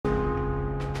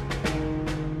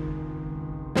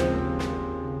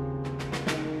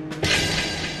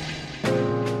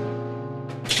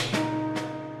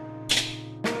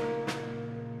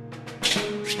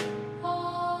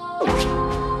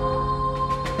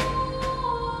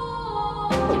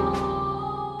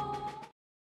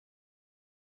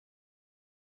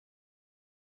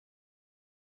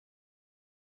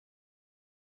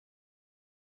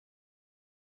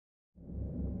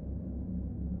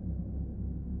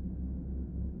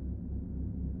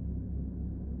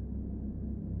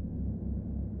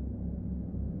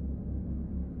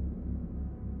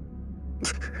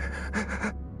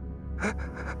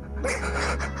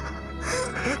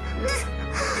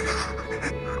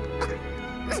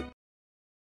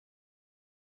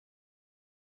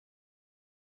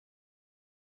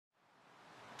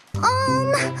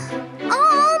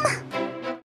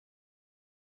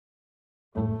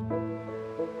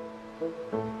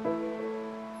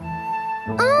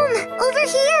Over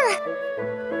here!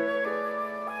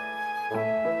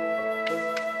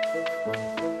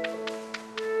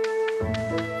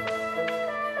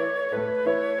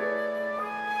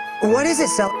 What is it,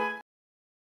 Sel?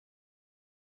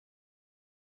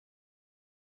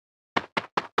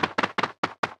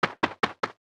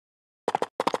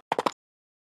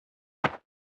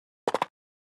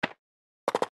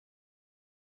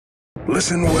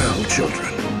 Listen well,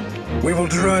 children. We will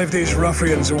drive these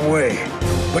ruffians away,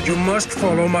 but you must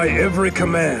follow my every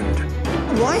command.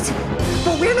 What?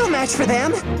 But we're no match for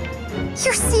them.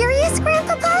 You're serious,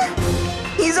 Grandpapa?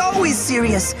 He's always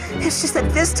serious. It's just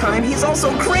that this time he's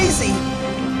also crazy.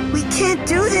 We can't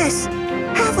do this.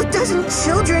 Half a dozen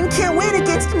children can't win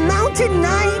against mountain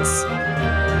knights.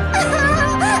 I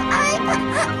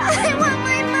want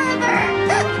my mother.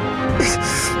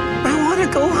 I want to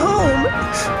go home.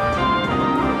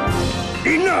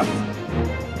 Enough!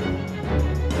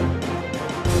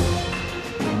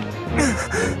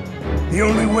 The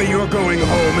only way you're going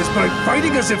home is by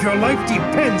fighting as if your life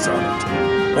depends on it.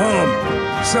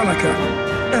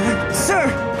 Celica. Sir!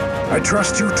 I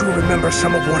trust you to remember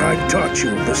some of what I've taught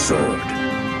you of the sword.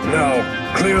 Now,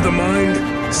 clear the mind,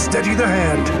 steady the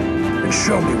hand, and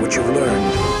show me what you've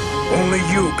learned. Only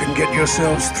you can get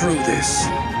yourselves through this.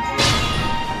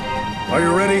 Are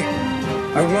you ready?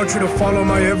 I want you to follow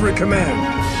my every command.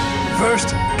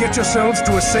 First, get yourselves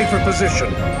to a safer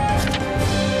position.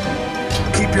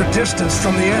 Keep your distance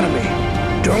from the enemy.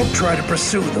 Don't try to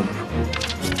pursue them.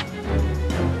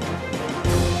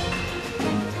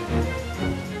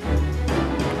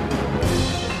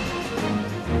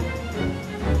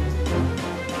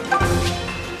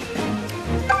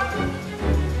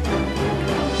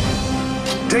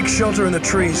 Take shelter in the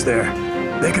trees there.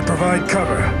 They can provide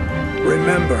cover.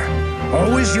 Remember,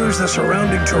 always use the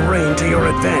surrounding terrain to your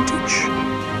advantage.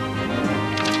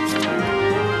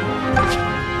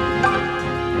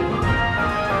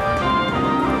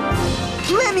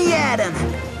 Let me at him!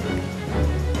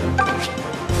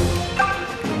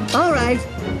 All right.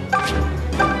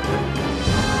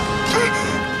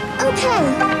 Okay.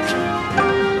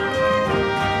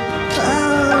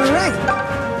 All right.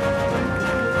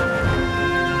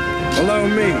 Allow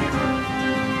me.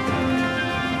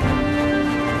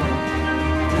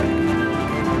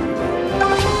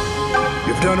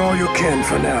 You've done all you can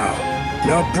for now.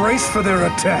 Now brace for their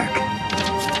attack.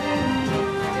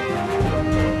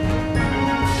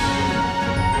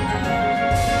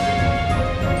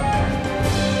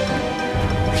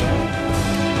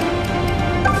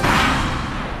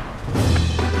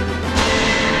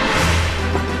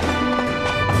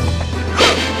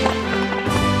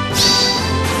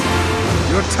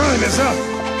 Your time is up.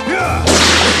 Yeah!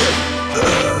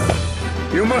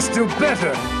 You must do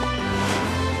better.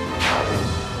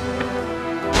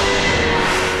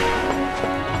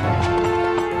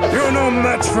 You're no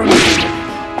match for me!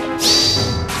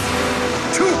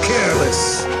 Too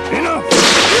careless! Enough!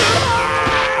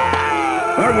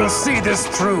 I will see this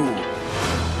through!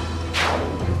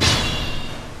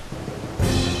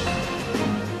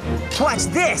 Watch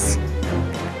this!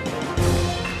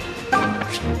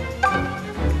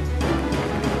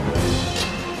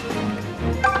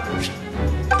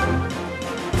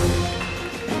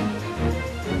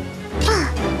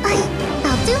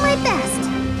 I'll do my best.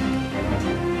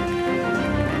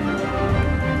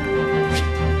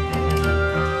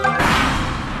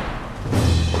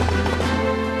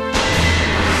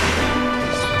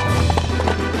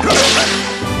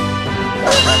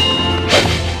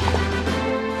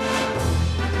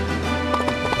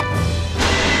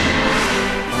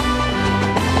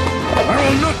 I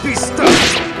will not be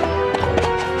stopped!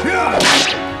 Yeah!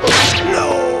 No!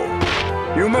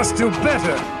 You must do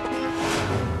better!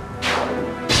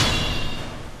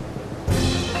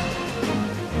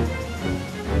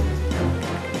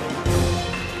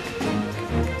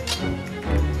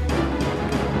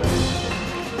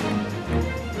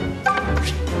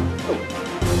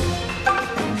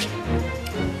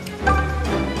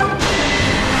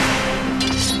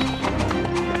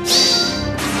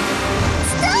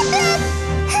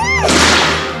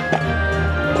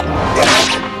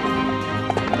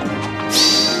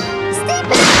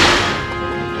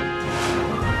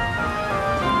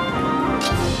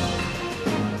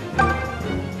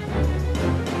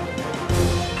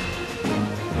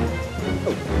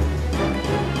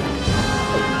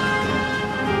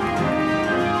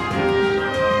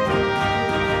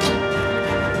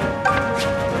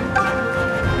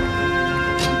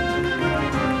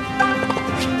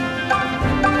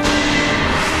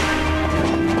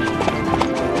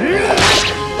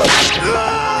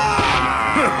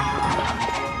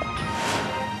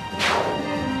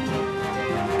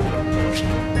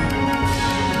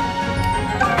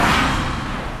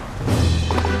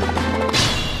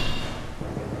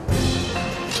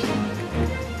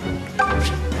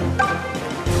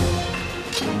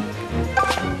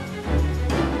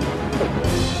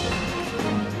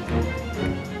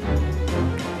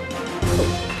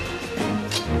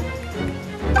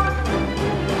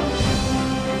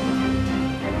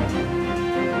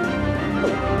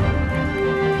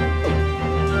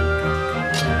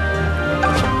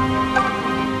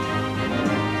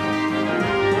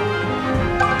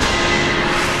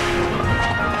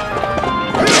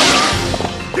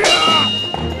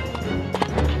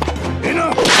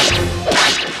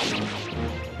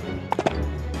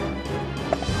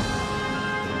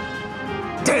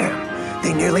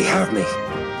 They nearly have me.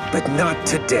 But not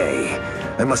today.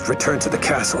 I must return to the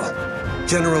castle.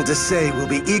 General Desai will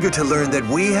be eager to learn that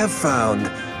we have found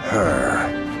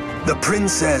her. The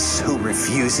princess who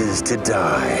refuses to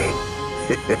die.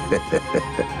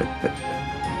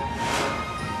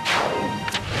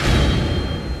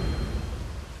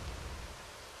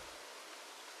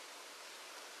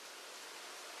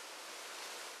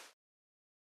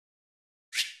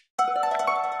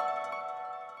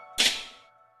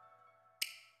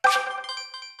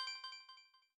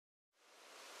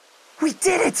 We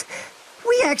did it!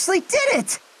 We actually did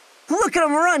it! Look at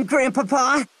him run,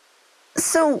 Grandpapa!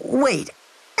 So, wait,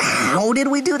 how did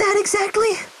we do that exactly?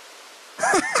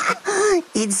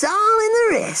 It's all in the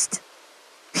wrist.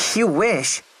 You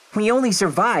wish. We only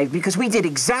survived because we did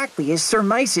exactly as Sir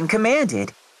Myson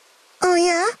commanded. Oh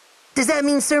yeah? Does that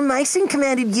mean Sir Myson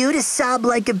commanded you to sob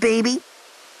like a baby?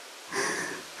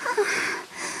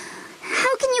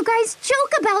 How can you guys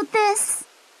joke about this?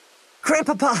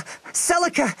 Grandpapa,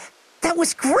 Celica, that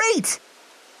was great!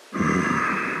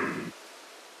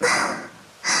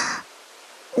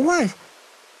 What?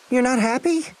 You're not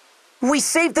happy? We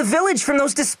saved the village from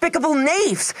those despicable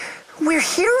knaves! We're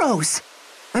heroes!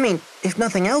 I mean, if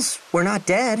nothing else, we're not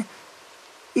dead.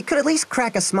 You could at least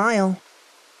crack a smile.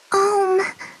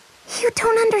 You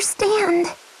don't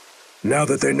understand. Now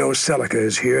that they know Celica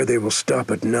is here, they will stop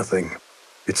at nothing.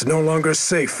 It's no longer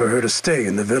safe for her to stay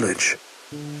in the village.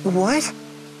 What?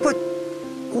 But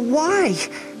why?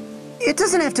 It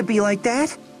doesn't have to be like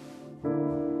that.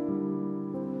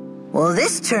 Well,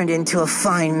 this turned into a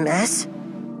fine mess.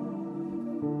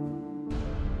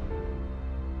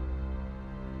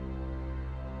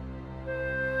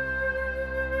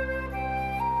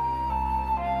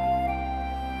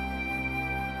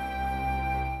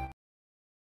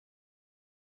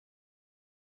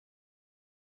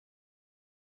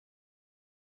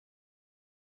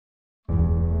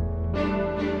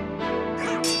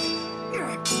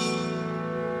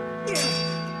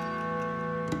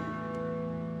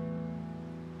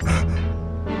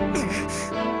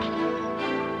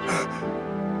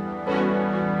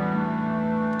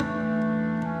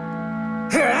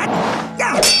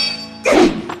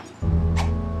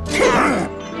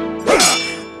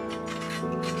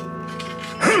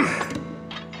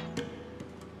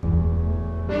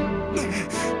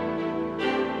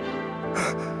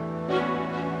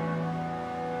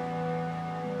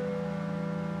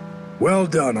 Well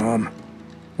done, Om.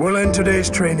 We'll end today's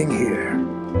training here.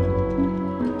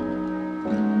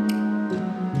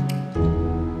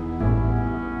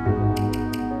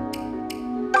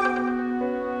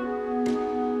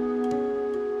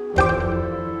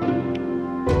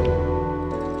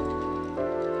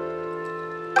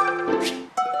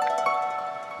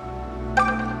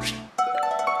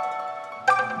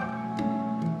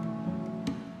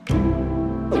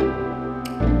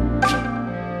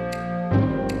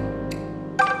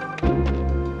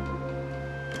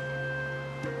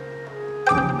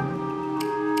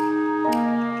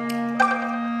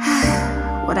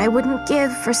 What I wouldn't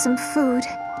give for some food.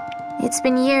 It's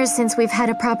been years since we've had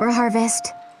a proper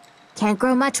harvest. Can't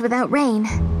grow much without rain.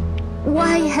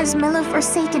 Why has Milla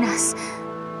forsaken us?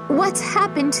 What's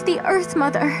happened to the Earth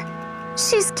Mother?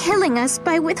 She's killing us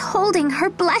by withholding her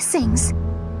blessings.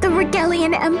 The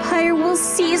Regalian Empire will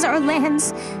seize our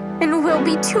lands, and we'll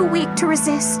be too weak to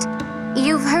resist.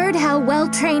 You've heard how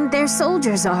well-trained their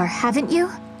soldiers are, haven't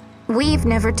you? We've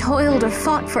never toiled or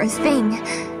fought for a thing,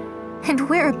 and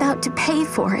we're about to pay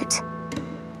for it.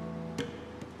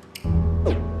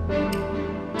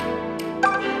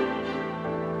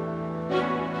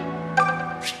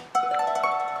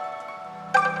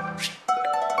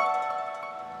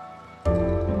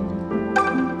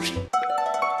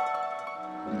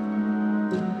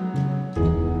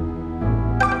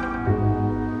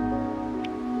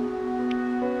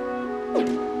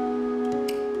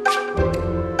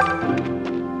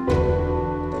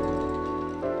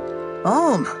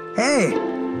 Hey,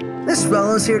 this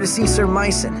fellow's here to see Sir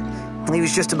Myson. He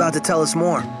was just about to tell us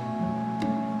more.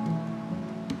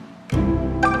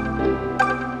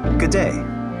 Good day.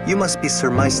 You must be Sir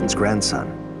Myson's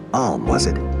grandson. Alm, was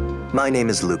it? My name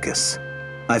is Lucas.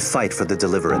 I fight for the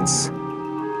Deliverance.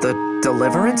 The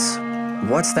Deliverance?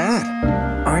 What's that?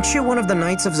 Aren't you one of the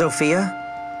Knights of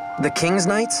Zofia? The King's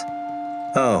Knights?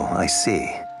 Oh, I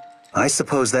see. I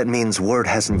suppose that means word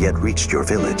hasn't yet reached your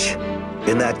village.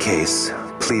 In that case,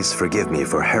 please forgive me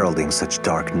for heralding such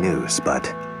dark news,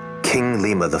 but King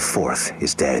Lima IV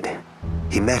is dead.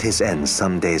 He met his end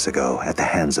some days ago at the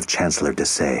hands of Chancellor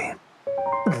Desai.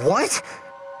 What?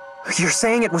 You're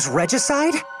saying it was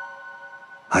regicide?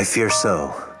 I fear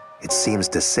so. It seems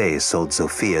Desai sold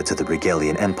Sophia to the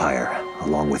Regalian Empire,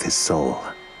 along with his soul.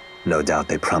 No doubt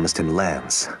they promised him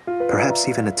lands, perhaps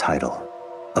even a title.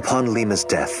 Upon Lima's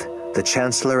death, the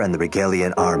Chancellor and the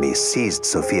Regalian army seized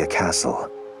Sophia Castle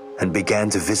and began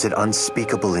to visit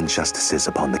unspeakable injustices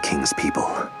upon the king's people.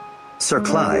 Sir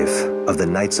Clive, of the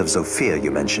Knights of Sophia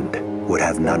you mentioned, would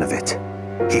have none of it.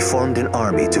 He formed an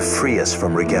army to free us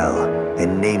from Rigel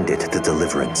and named it the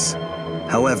Deliverance.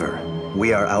 However,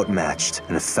 we are outmatched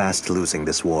and fast losing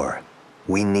this war.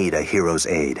 We need a hero's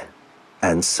aid.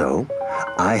 And so,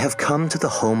 I have come to the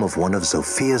home of one of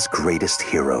Sophia's greatest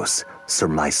heroes, Sir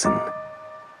Myson.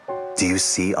 Do you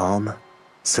see, Alm?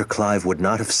 Sir Clive would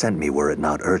not have sent me were it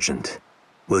not urgent.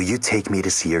 Will you take me to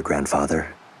see your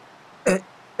grandfather?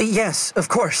 Yes, of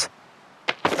course.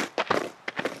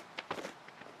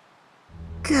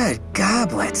 Good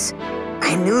goblets.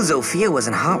 I knew Sophia was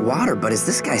in hot water, but is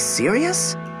this guy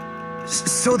serious?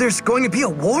 So there's going to be a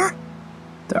war?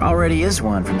 There already is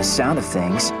one from the sound of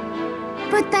things.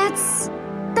 But that's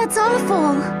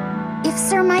awful. If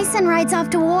Sir Myson rides off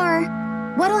to war,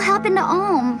 what'll happen to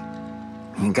Alm?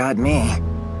 You got me.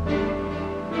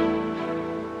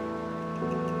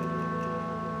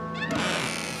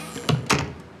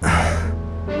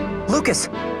 Lucas,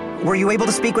 were you able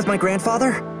to speak with my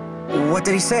grandfather? What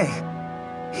did he say?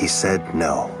 He said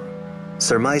no.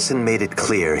 Sir Myson made it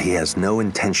clear he has no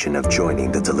intention of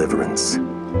joining the Deliverance.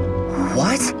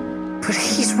 What? But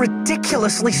he's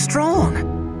ridiculously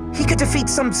strong. He could defeat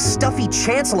some stuffy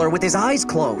chancellor with his eyes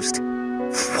closed.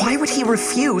 Why would he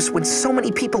refuse when so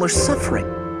many people are suffering?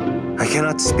 I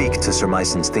cannot speak to Sir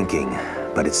Myson's thinking,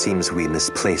 but it seems we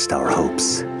misplaced our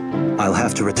hopes. I'll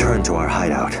have to return to our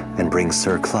hideout and bring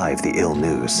Sir Clive the ill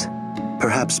news.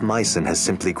 Perhaps Myson has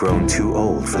simply grown too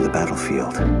old for the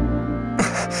battlefield.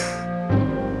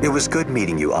 It was good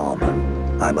meeting you, Alm.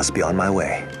 I must be on my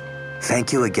way.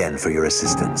 Thank you again for your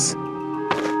assistance.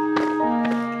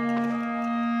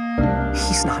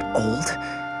 He's not old.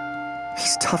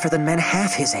 He's tougher than men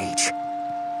half his age.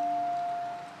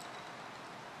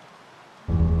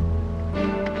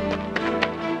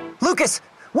 Lucas,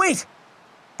 wait!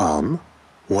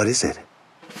 What is it?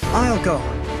 I'll go.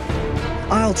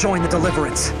 I'll join the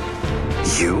Deliverance.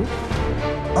 You?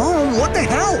 Oh, what the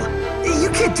hell? You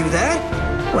can't do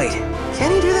that. Wait, can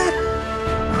he do that?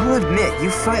 I'll admit, you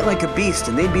fight like a beast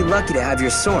and they'd be lucky to have your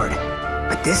sword.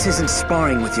 But this isn't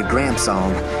sparring with your gramps,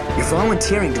 Alm. You're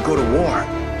volunteering to go to war.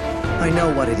 I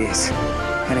know what it is.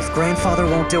 And if Grandfather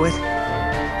won't do it,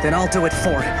 then I'll do it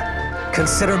for him.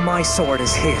 Consider my sword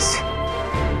as his.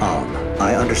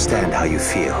 I understand how you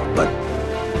feel, but...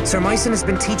 Sir Myson has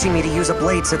been teaching me to use a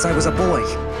blade since I was a boy.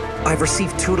 I've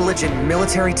received tutelage in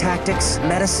military tactics,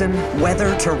 medicine,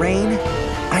 weather, terrain.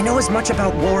 I know as much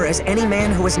about war as any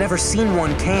man who has never seen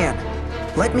one can.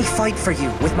 Let me fight for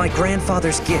you with my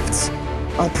grandfather's gifts.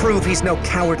 I'll prove he's no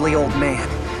cowardly old man.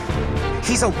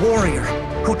 He's a warrior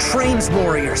who trains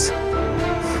warriors.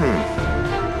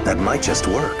 That might just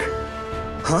work.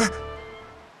 Huh?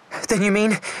 Then you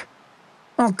mean...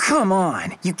 Oh, come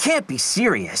on. You can't be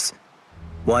serious.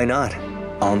 Why not?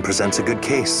 Alm presents a good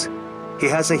case. He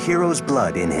has a hero's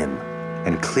blood in him,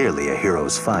 and clearly a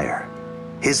hero's fire.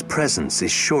 His presence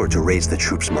is sure to raise the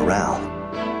troops' morale.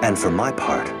 And for my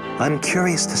part, I'm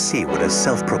curious to see what a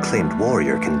self-proclaimed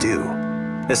warrior can do.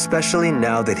 Especially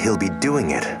now that he'll be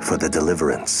doing it for the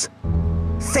Deliverance.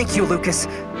 Thank you, Lucas.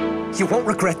 You won't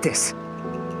regret this.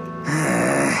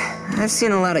 I've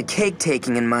seen a lot of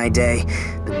cake-taking in my day,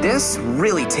 but this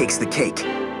really takes the cake.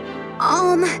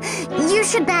 You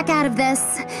should back out of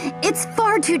this. It's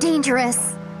far too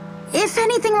dangerous. If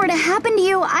anything were to happen to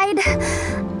you,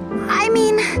 I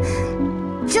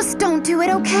mean, just don't do it,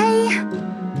 okay?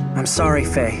 I'm sorry,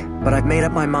 Faye, but I've made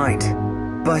up my mind.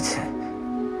 But...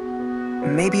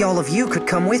 maybe all of you could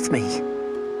come with me.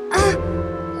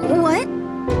 What?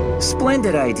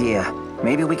 Splendid idea.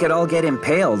 Maybe we could all get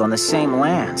impaled on the same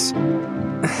lance.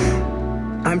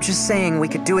 I'm just saying we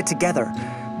could do it together.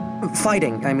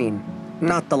 Fighting, I mean,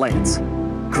 not the lance.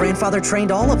 Grandfather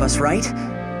trained all of us, right?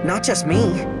 Not just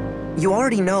me. You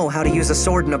already know how to use a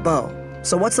sword and a bow,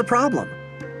 so what's the problem?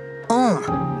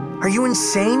 Are you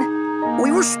insane?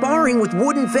 We were sparring with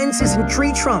wooden fences and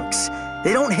tree trunks.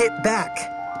 They don't hit back.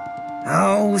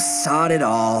 Oh, sod it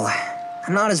all.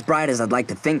 I'm not as bright as I'd like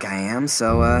to think I am,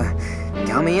 so,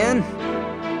 count me in.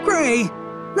 Gray,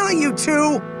 not you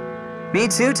too. Me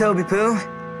too, Toby Poo.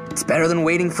 It's better than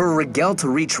waiting for Rigel to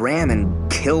reach Ram and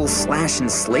kill, slash,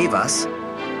 enslave us.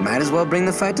 Might as well bring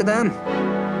the fight to them.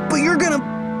 But you're gonna...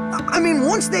 I mean,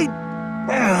 once they...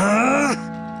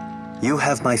 You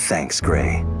have my thanks,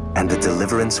 Gray, and the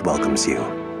Deliverance welcomes you.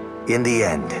 In the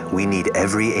end, we need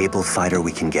every able fighter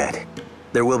we can get.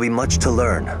 There will be much to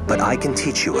learn, but I can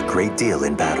teach you a great deal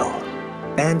in battle.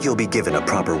 And you'll be given a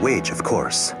proper wage, of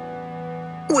course.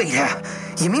 Wait,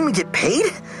 you mean we get paid?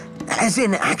 As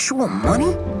in actual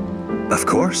money? Of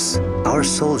course. Our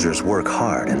soldiers work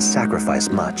hard and sacrifice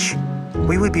much.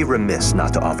 We would be remiss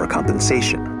not to offer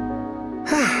compensation.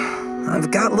 I've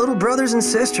got little brothers and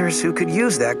sisters who could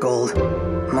use that gold.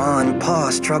 Ma and Pa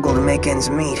struggle to make ends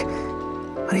meet.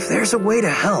 But if there's a way to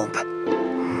help...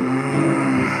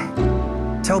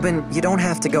 Tobin, you don't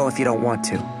have to go if you don't want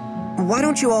to. Why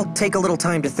don't you all take a little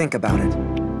time to think about it?